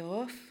the day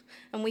off,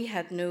 and we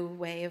had no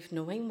way of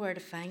knowing where to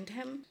find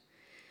him.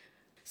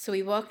 So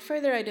we walked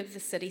further out of the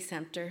city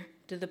centre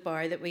to the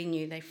bar that we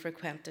knew they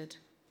frequented.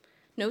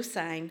 No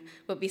sign,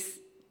 but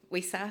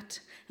we sat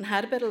and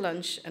had a bit of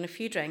lunch and a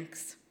few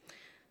drinks.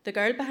 The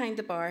girl behind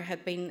the bar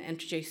had been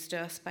introduced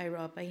to us by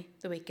Robbie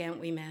the weekend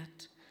we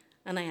met,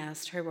 and I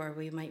asked her where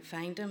we might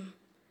find him.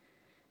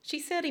 She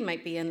said he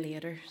might be in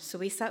later, so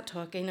we sat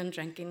talking and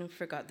drinking and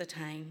forgot the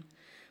time.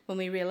 When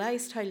we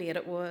realised how late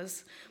it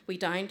was, we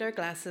downed our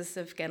glasses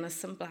of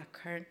Guinness and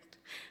blackcurrant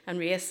and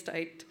raced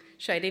out,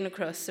 shouting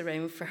across the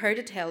room for her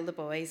to tell the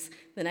boys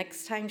the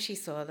next time she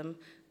saw them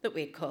that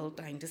we'd called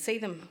down to see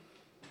them.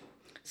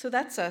 So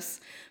that's us,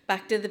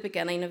 back to the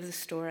beginning of the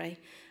story,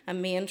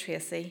 and me and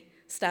Tracy,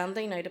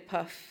 standing out a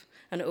puff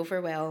and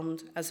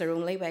overwhelmed as our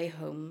only way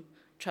home,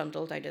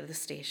 trundled out of the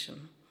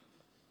station.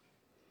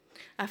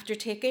 After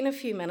taking a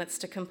few minutes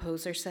to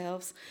compose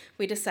ourselves,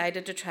 we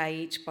decided to try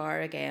each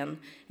bar again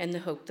in the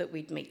hope that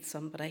we'd meet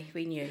somebody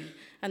we knew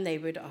and they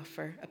would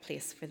offer a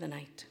place for the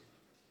night.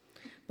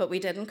 But we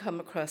didn't come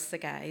across the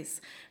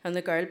guys, and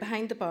the girl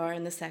behind the bar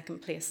in the second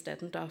place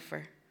didn't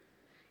offer.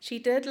 She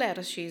did let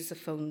us use the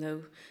phone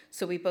though,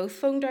 so we both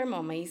phoned our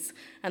mummies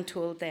and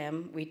told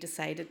them we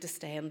decided to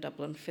stay in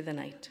Dublin for the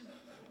night.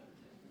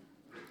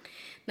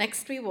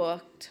 Next we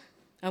walked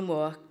and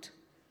walked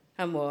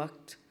and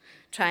walked,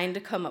 trying to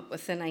come up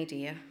with an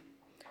idea.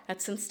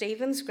 At St.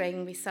 Stephen's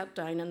Green, we sat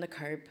down on the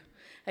curb,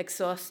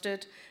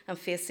 exhausted and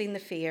facing the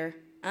fear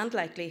and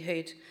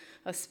likelihood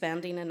of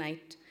spending a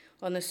night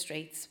on the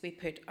streets. We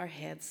put our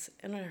heads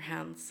in our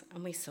hands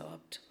and we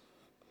sobbed.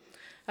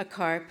 A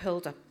car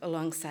pulled up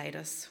alongside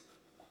us.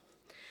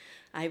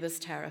 I was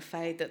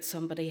terrified that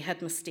somebody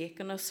had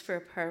mistaken us for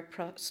a pair of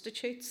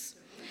prostitutes.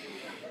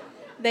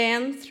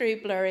 Then,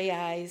 through blurry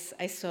eyes,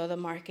 I saw the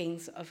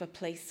markings of a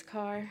police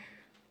car.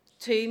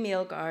 2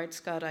 male guards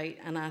got out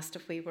and asked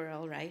if we were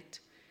all right.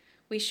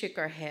 We shook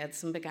our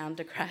heads and began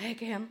to cry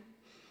again.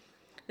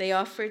 They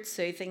offered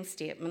soothing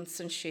statements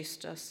and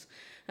shushed us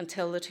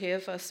until the two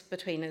of us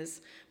between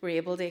us were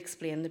able to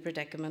explain the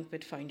predicament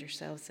we'd found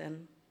ourselves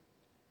in.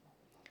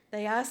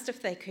 They asked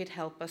if they could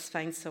help us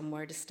find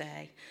somewhere to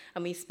stay,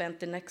 and we spent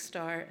the next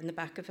hour in the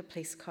back of a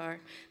police car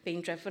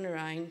being driven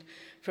around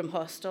from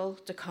hostel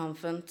to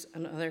convent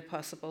and other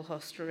possible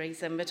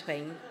hostelries in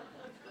between.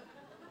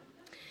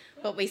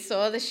 But we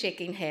saw the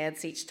shaking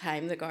heads each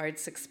time the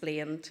guards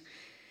explained.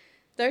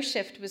 Their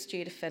shift was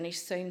due to finish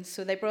soon,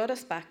 so they brought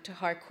us back to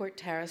Harcourt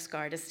Terrace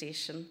Garda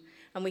Station,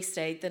 and we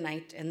stayed the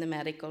night in the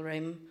medical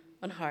room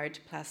on hard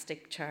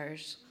plastic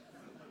chairs.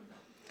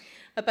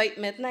 About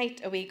midnight,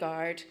 a wee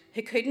guard,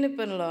 who couldn't have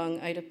been long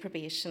out of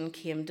probation,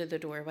 came to the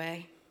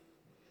doorway.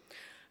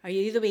 "Are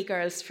you the wee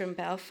girls from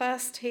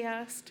Belfast?" he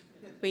asked.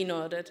 We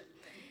nodded.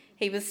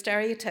 He was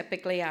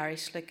stereotypically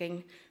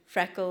Irish-looking,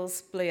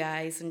 freckles, blue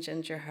eyes and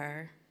ginger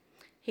hair.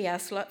 He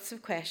asked lots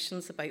of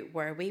questions about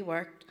where we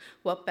worked,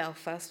 what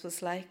Belfast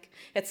was like,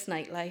 its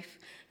nightlife,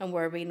 and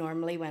where we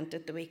normally went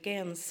at the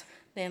weekends,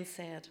 then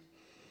said,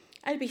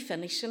 "I'll be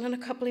finishing in a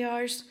couple of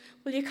hours.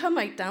 Will you come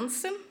out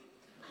dancing?"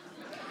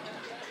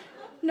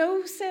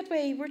 "No," said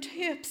we, "we're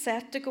too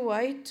upset to go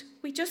out.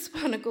 We just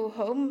want to go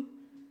home."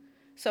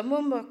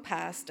 Someone walked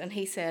past and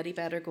he said he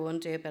better go and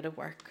do a bit of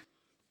work.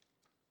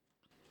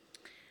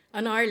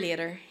 An hour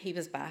later, he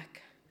was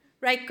back.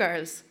 "Right,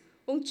 girls,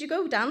 won't you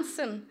go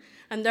dancing?"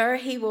 And there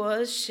he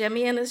was,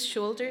 shimmying his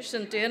shoulders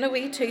and doing a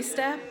wee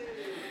two-step.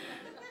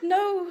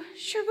 "No,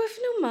 sure, we've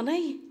no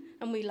money."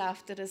 And we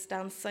laughed at his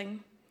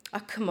dancing.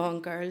 "Oh, come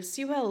on, girls,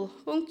 you will,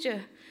 won't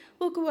you?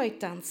 We'll go out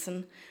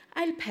dancing.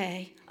 I'll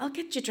pay. I'll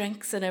get you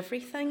drinks and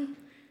everything."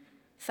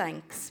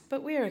 "Thanks,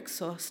 but we're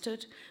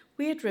exhausted.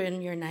 We'd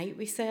ruin your night,"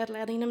 we said,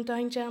 letting him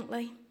down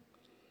gently.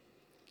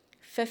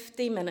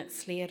 50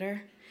 minutes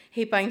later,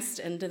 he bounced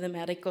into the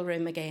medical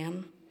room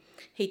again.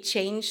 He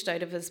changed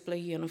out of his blue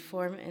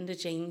uniform into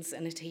jeans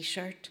and a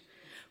t-shirt.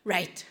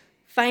 "Right,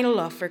 final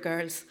offer,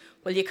 girls.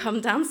 Will you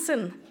come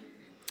dancing?"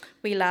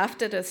 We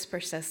laughed at his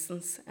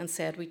persistence and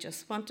said we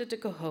just wanted to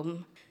go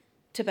home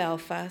to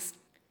Belfast.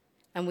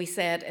 And we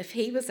said if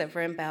he was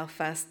ever in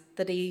Belfast,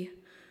 that he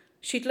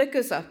should look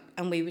us up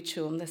and we would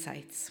show him the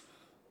sights.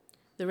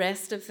 The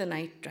rest of the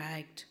night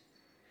dragged.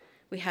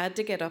 We had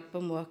to get up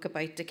and walk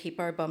about to keep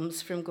our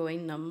bums from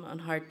going numb on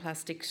hard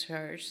plastic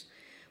chairs.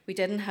 We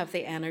didn't have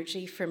the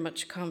energy for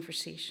much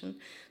conversation,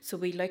 so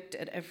we looked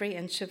at every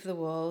inch of the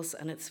walls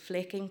and its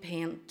flaking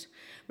paint,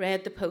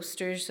 read the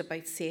posters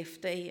about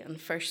safety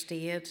and first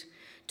aid,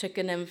 took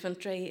an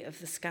inventory of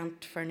the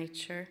scamped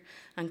furniture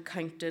and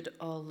counted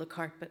all the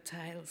carpet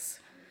tiles.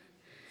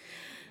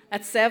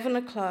 At 7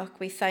 o'clock,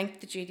 we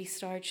thanked the duty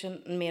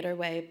sergeant and made our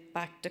way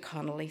back to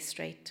Connolly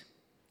Street.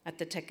 At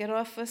the ticket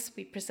office,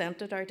 we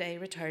presented our day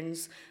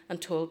returns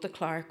and told the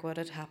clerk what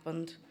had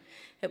happened.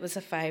 It was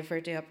a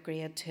 £5 to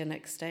upgrade to a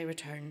next day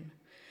return.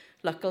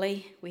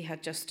 Luckily, we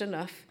had just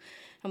enough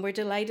and were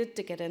delighted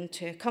to get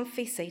into a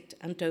comfy seat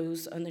and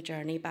doze on the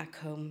journey back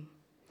home.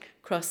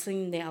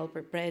 Crossing the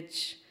Albert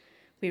Bridge,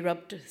 we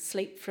rubbed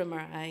sleep from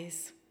our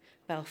eyes.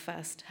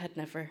 Belfast had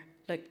never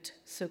looked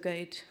so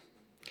good.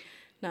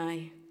 Now,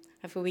 I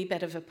have a wee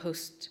bit of a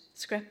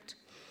postscript.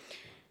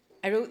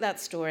 I wrote that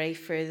story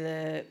for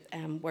the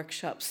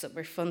workshops that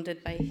were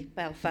funded by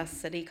Belfast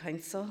City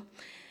Council,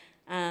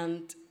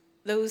 and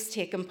those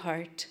taking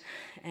part,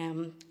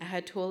 I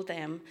had told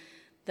them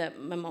that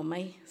my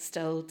mummy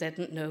still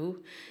didn't know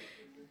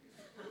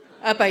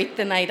about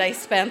the night I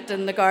spent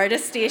in the Garda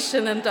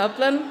station in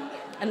Dublin,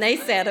 and they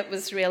said it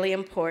was really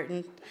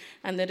important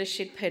and that I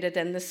should put it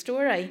in the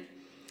story.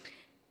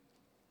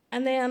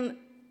 And then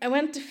I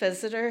went to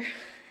visit her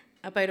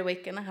about a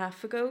week and a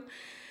half ago,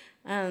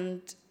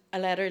 and I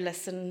let her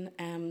listen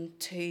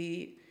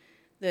to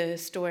the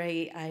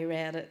story I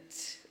read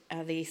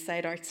at the East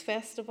Side Arts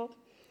Festival.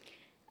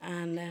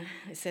 And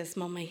I says,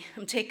 "Mummy,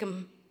 I'm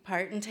taking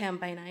part in 10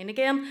 by 9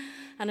 again,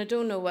 and I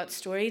don't know what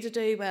story to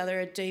do, whether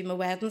I do my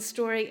wedding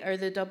story or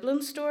the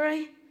Dublin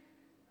story."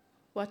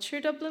 "What's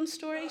your Dublin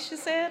story?" she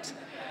said.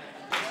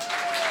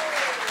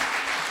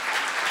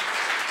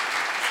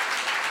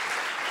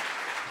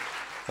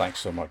 Thanks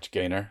so much,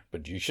 Gaynor,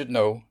 but you should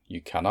know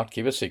you cannot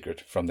keep a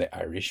secret from the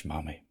Irish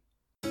mammy.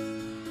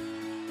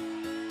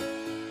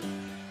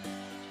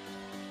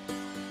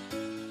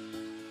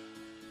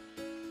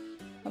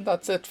 And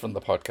that's it from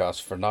the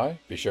podcast for now.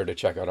 Be sure to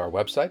check out our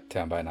website,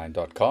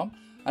 10by9.com,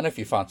 and if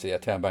you fancy a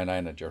 10 by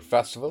 9 at your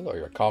festival or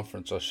your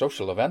conference or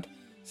social event,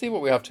 see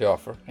what we have to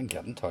offer and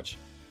get in touch.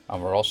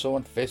 And we're also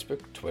on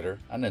Facebook, Twitter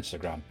and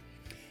Instagram.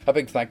 A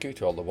big thank you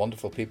to all the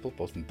wonderful people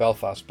both in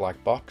Belfast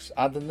Black Box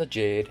and in the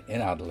Jade in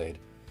Adelaide.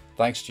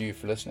 Thanks to you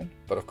for listening,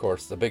 but of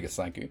course the biggest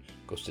thank you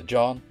goes to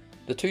John,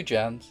 the 2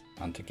 Jens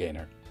and to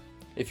Gaynor.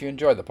 If you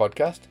enjoy the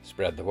podcast,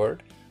 spread the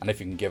word, and if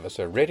you can give us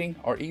a rating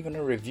or even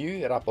a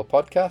review at Apple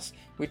Podcasts,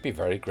 we'd be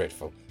very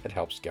grateful. It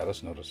helps get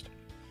us noticed.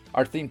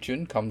 Our theme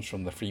tune comes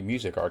from the Free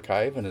Music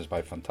Archive and is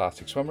by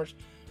Fantastic Swimmers,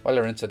 while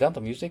our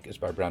incidental music is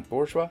by Brent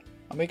Bourgeois,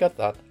 and we got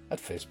that at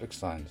Facebook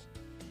Sounds.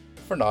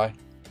 For now,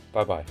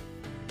 bye bye.